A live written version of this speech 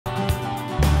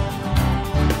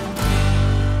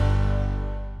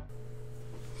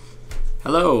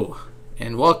Hello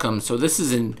and welcome. So this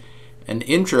is an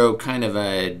intro, kind of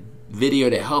a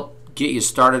video to help get you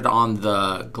started on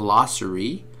the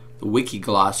glossary, the wiki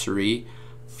glossary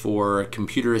for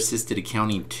Computer Assisted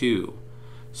Accounting 2.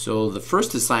 So the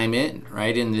first assignment,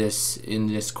 right, in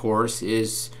this course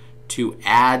is to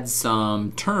add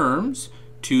some terms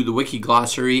to the wiki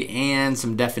glossary and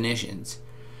some definitions.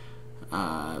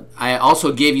 I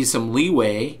also gave you some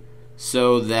leeway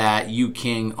so that you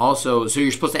can also, so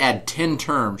you're supposed to add 10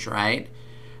 terms, right?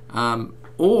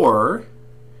 Or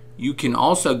you can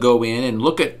also go in and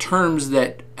look at terms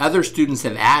that other students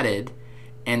have added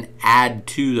and add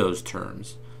to those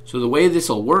terms. So the way this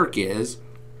will work is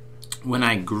when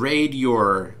I grade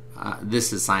your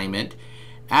this assignment,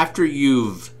 after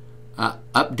you've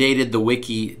updated the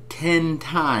wiki 10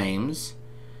 times,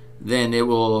 then it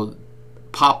will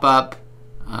pop up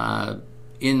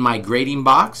in my grading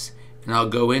box, and I'll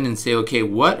go in and say, okay,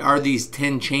 what are these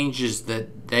 10 changes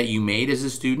that you made as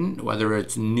a student, whether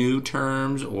it's new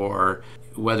terms or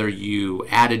whether you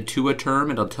added to a term.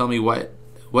 It'll tell me what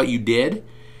you did,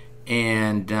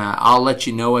 and I'll let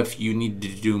you know if you need to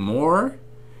do more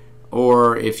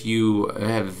or if you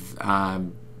have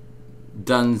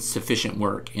done sufficient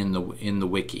work in the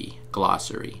wiki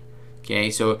glossary. Okay,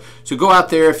 so go out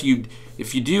there. If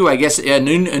you do, I guess a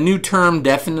new term,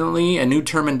 definitely a new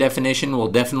term and definition will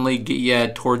definitely get you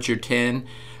towards your 10.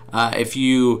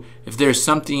 If there's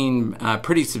something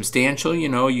pretty substantial, you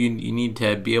need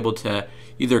to be able to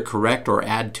either correct or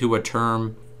add to a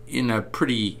term in a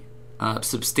pretty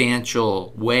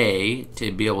substantial way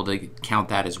to be able to count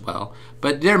that as well.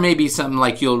 But there may be something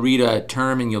like you'll read a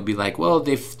term and you'll be like, well,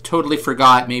 they've totally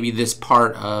forgot maybe this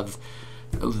part of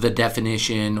the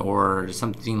definition or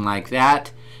something like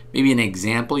that. Maybe an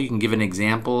example, you can give an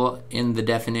example in the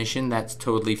definition. That's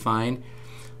totally fine.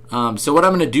 So what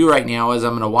I'm going to do right now is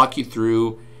I'm going to walk you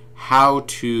through how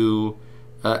to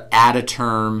add a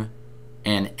term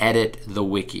and edit the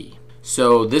wiki.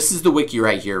 So this is the wiki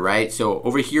right here, right? So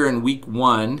over here in week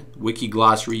 1, wiki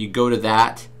glossary, you go to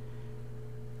that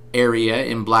area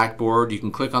in Blackboard. You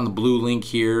can click on the blue link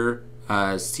here,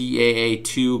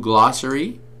 CAA2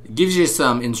 glossary. It gives you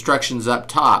some instructions up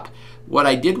top. What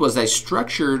I did was I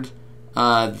structured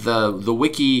the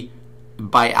wiki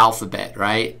by alphabet,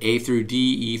 right? A through D,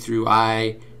 E through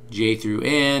I, J through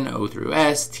N, O through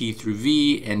S, T through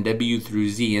V, and W through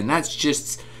Z. And that's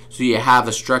just so you have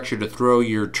a structure to throw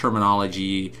your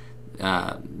terminology,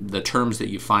 the terms that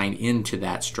you find, into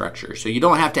that structure. So you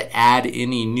don't have to add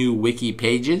any new wiki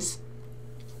pages.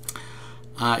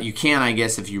 You can, I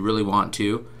guess, if you really want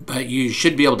to, but you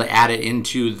should be able to add it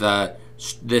into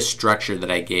this structure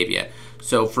that I gave you.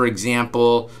 So for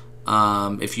example,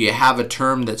 if you have a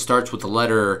term that starts with the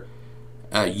letter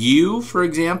U, for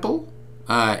example,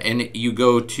 and you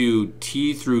go to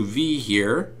T through V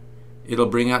here, it'll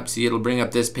bring up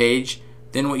this page.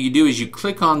 Then what you do is you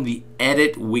click on the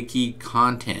Edit Wiki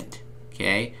Content,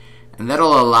 okay? And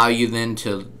that'll allow you then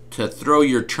to throw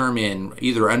your term in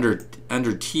either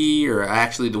under T, or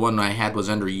actually the one I had was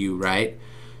under U, right?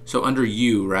 So under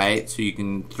U, right? So you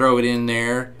can throw it in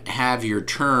there, have your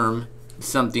term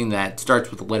something that starts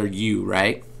with the letter U,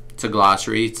 right? It's a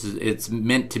glossary. It's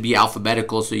meant to be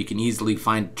alphabetical so you can easily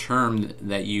find a term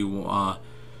that you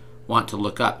want to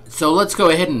look up. So let's go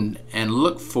ahead and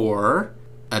look for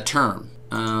a term.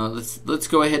 Let's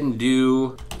go ahead and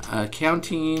do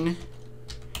accounting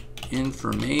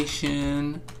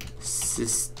information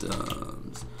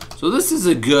systems. So this is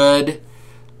a good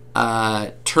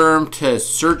term to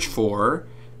search for.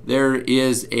 There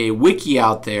is a wiki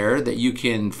out there that you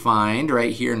can find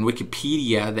right here in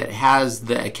Wikipedia that has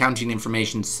the accounting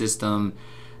information system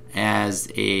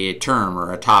as a term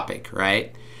or a topic,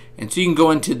 right? And so you can go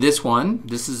into this one.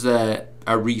 This is a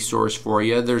resource for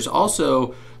you. There's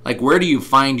also, like, where do you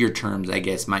find your terms, I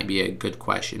guess might be a good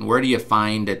question. Where do you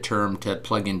find a term to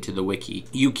plug into the wiki?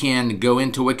 You can go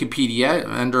into Wikipedia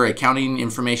under accounting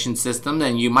information system,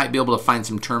 and you might be able to find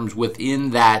some terms within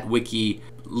that wiki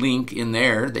link in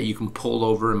there that you can pull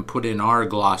over and put in our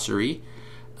glossary.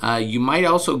 You might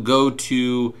also go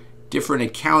to different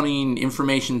accounting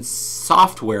information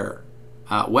software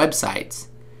websites,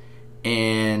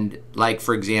 and like,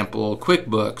 for example,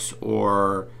 QuickBooks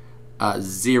or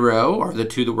Xero are the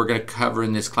two that we're going to cover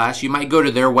in this class. You might go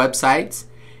to their websites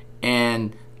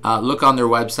and look on their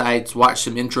websites, watch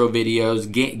some intro videos,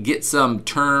 get some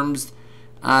terms.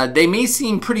 They may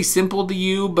seem pretty simple to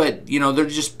you, but they're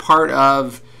just part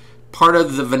of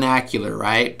the vernacular,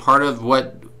 right? Part of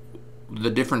what the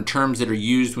different terms that are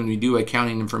used when we do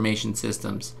accounting information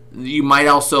systems. You might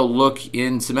also look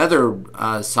in some other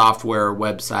software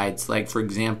websites, like, for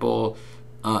example,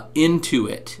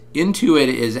 Intuit. Intuit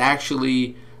is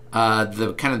actually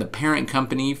the kind of the parent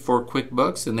company for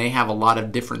QuickBooks, and they have a lot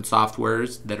of different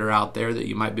softwares that are out there that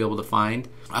you might be able to find.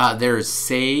 There's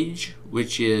Sage,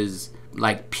 which is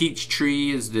like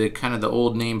Peachtree is the kind of the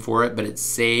old name for it, but it's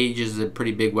Sage is a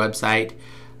pretty big website.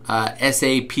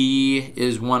 SAP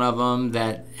is one of them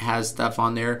that has stuff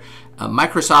on there.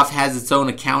 Microsoft has its own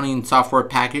accounting software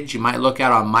package. You might look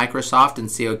out on Microsoft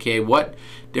and see, okay, what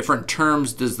different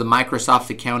terms does the Microsoft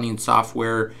accounting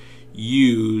software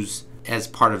use as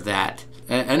part of that.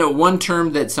 I know one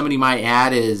term that somebody might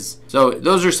add is, so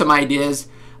those are some ideas.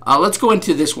 Let's go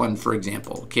into this one, for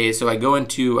example. Okay, so I go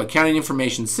into accounting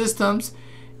information systems,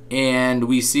 and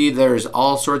we see there's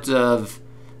all sorts of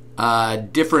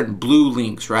different blue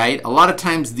links, right? A lot of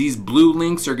times these blue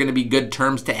links are going to be good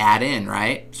terms to add in,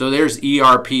 right? So there's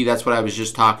ERP, that's what I was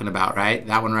just talking about, right?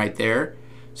 That one right there.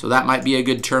 So that might be a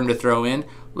good term to throw in.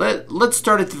 Let's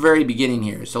start at the very beginning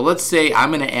here. So let's say I'm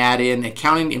going to add in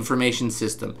accounting information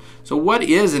system. So what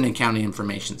is an accounting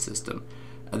information system?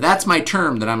 That's my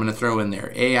term that I'm going to throw in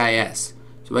there, AIS.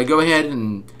 So I can go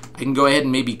ahead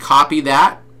and maybe copy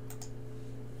that,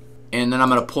 and then I'm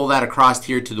going to pull that across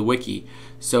here to the wiki.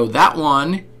 So that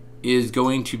one is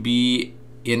going to be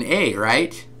in A,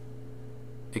 right?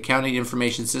 Accounting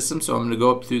information system. So I'm going to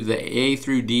go up through the A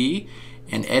through D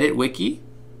and edit wiki.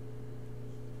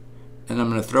 And I'm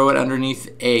going to throw it underneath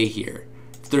A here.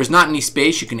 If there's not any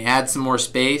space, you can add some more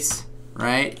space,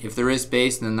 right? If there is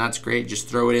space, then that's great. Just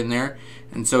throw it in there.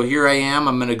 And so here I am.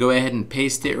 I'm going to go ahead and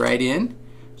paste it right in.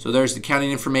 So there's the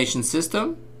accounting information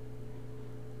system.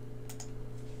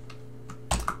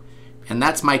 And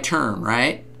that's my term,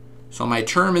 right? So my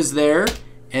term is there,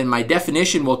 and my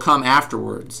definition will come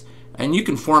afterwards. And you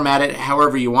can format it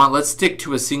however you want. Let's stick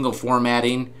to a single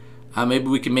formatting. Maybe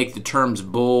we can make the terms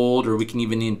bold, or we can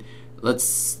even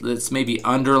let's maybe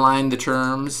underline the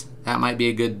terms. That might be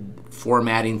a good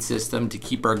formatting system to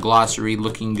keep our glossary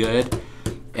looking good.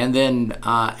 And then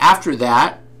after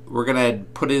that, we're going to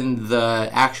put in the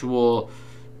actual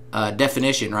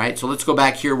definition, right? So let's go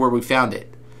back here where we found it.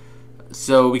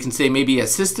 So we can say maybe a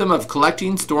system of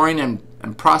collecting, storing,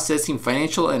 and processing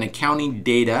financial and accounting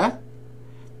data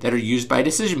that are used by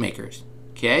decision makers.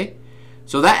 Okay?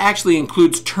 So that actually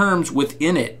includes terms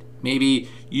within it. Maybe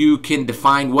you can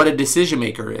define what a decision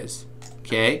maker is.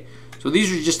 Okay? So these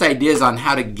are just ideas on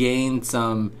how to gain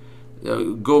some,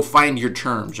 go find your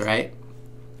terms, right?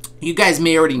 You guys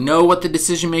may already know what the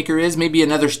decision maker is. Maybe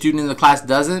another student in the class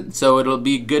doesn't, so it'll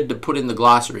be good to put in the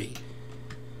glossary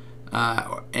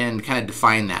and kind of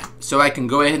define that. So I can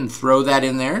go ahead and throw that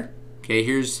in there. Okay,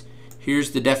 here's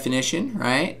the definition,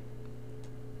 right?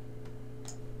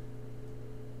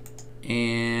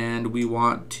 And we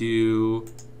want to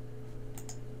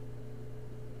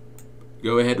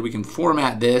go ahead, we can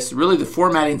format this. Really the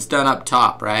formatting's done up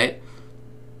top, right?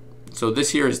 So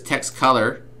this here is text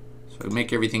color. So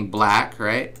make everything black,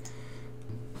 right?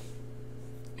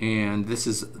 And this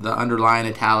is the underline,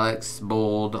 italics,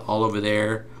 bold, all over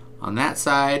there on that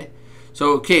side.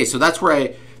 So okay, so that's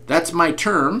where that's my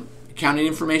term, Accounting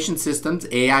Information Systems,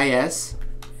 AIS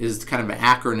is kind of an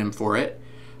acronym for it.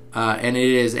 And it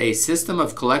is a system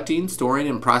of collecting, storing,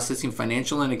 and processing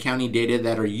financial and accounting data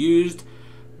that are used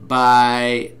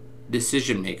by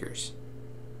decision makers.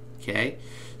 Okay,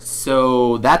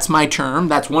 so that's my term.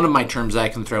 That's one of my terms that I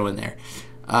can throw in there.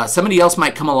 Somebody else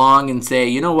might come along and say,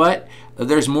 you know what,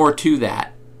 there's more to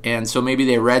that. And so maybe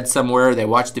they read somewhere, they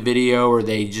watched a video, or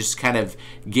they just kind of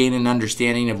gain an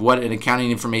understanding of what an accounting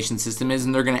information system is,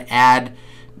 and they're going to add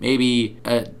maybe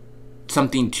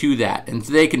something to that. And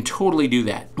so they can totally do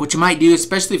that. What you might do,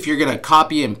 especially if you're going to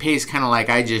copy and paste kind of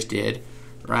like I just did,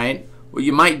 right? What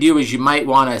you might do is you might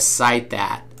want to cite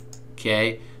that.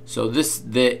 Okay, so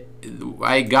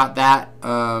I got that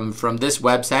from this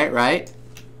website, right?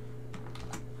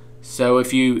 So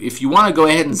if you want to go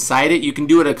ahead and cite it, you can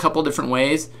do it a couple different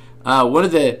ways. One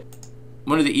of the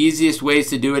easiest ways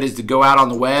to do it is to go out on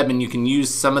the web, and you can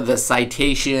use some of the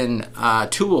citation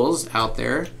tools out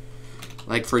there.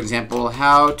 Like for example,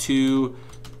 how to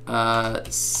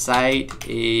cite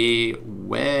a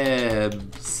website.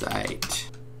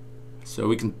 So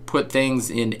we can put things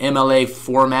in MLA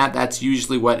format. That's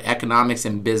usually what economics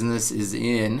and business is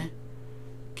in.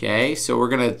 Okay, so we're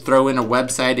going to throw in a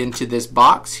website into this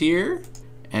box here,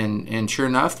 and sure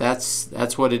enough,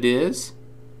 that's what it is.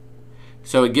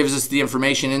 So it gives us the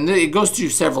information, and it goes through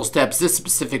several steps. This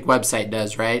specific website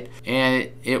does, right?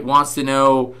 And it wants to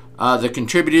know the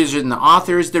contributors and the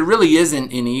authors. There really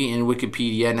isn't any in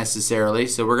Wikipedia necessarily,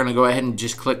 so we're going to go ahead and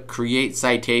just click Create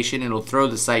Citation. It'll throw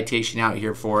the citation out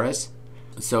here for us.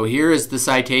 So here is the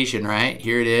citation, right?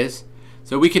 Here it is.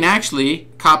 So we can actually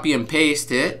copy and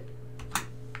paste it,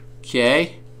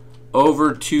 okay,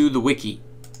 over to the wiki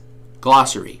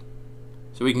glossary.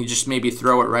 So we can just maybe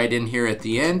throw it right in here at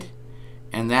the end,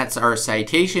 and that's our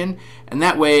citation. And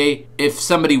that way, if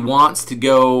somebody wants to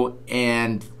go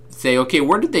and say, okay,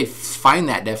 where did they find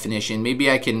that definition? Maybe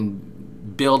I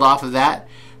can build off of that.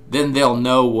 Then they'll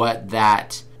know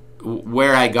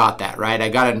where I got that, right? I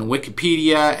got it in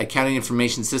Wikipedia. Accounting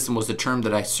information system was the term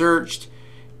that I searched,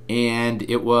 and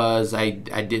it was I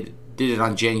did it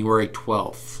on January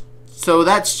 12th. So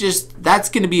that's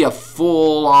going to be a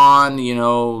full-on, you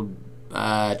know,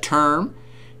 term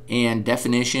and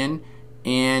definition.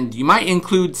 And you might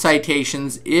include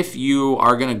citations if you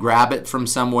are going to grab it from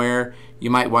somewhere.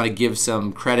 You might want to give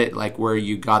some credit, like where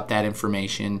you got that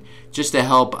information, just to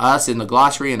help us in the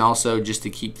glossary, and also just to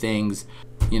keep things,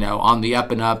 you know, on the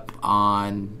up and up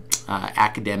on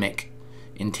academic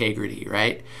integrity,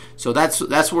 right? So that's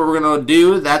what we're going to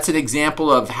do. That's an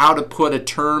example of how to put a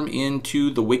term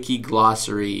into the wiki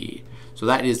glossary. So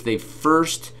that is the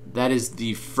first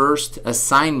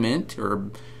assignment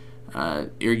or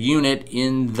unit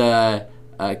in the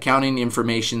Accounting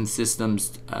Information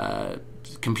Systems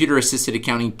Computer Assisted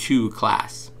Accounting 2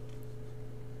 class.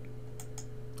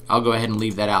 I'll go ahead and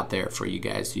leave that out there for you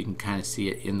guys so you can kind of see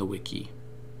it in the wiki.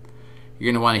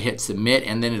 You're going to want to hit submit,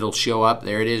 and then it'll show up.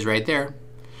 There it is right there.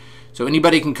 So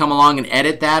anybody can come along and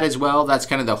edit that as well. That's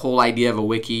kind of the whole idea of a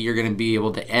wiki. You're going to be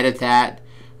able to edit that.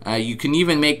 You can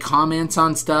even make comments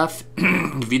on stuff.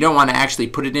 If you don't want to actually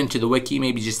put it into the wiki,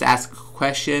 maybe just ask a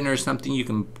question or something, you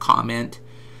can comment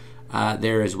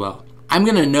there as well. I'm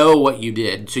going to know what you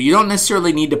did, so you don't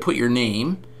necessarily need to put your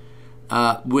name.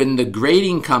 When the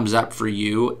grading comes up for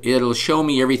you, it'll show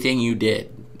me everything you did.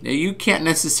 Now, you can't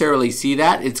necessarily see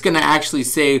that. It's going to actually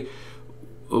say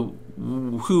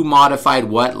who modified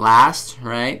what last,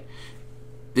 right?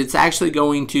 It's actually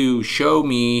going to show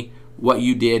me what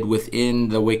you did within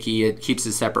the wiki. It keeps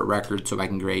a separate record so I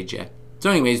can grade you.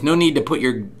 So anyways, no need to put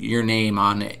your name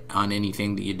on it, on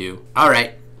anything that you do. All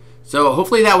right. So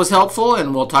hopefully that was helpful,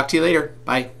 and we'll talk to you later.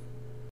 Bye.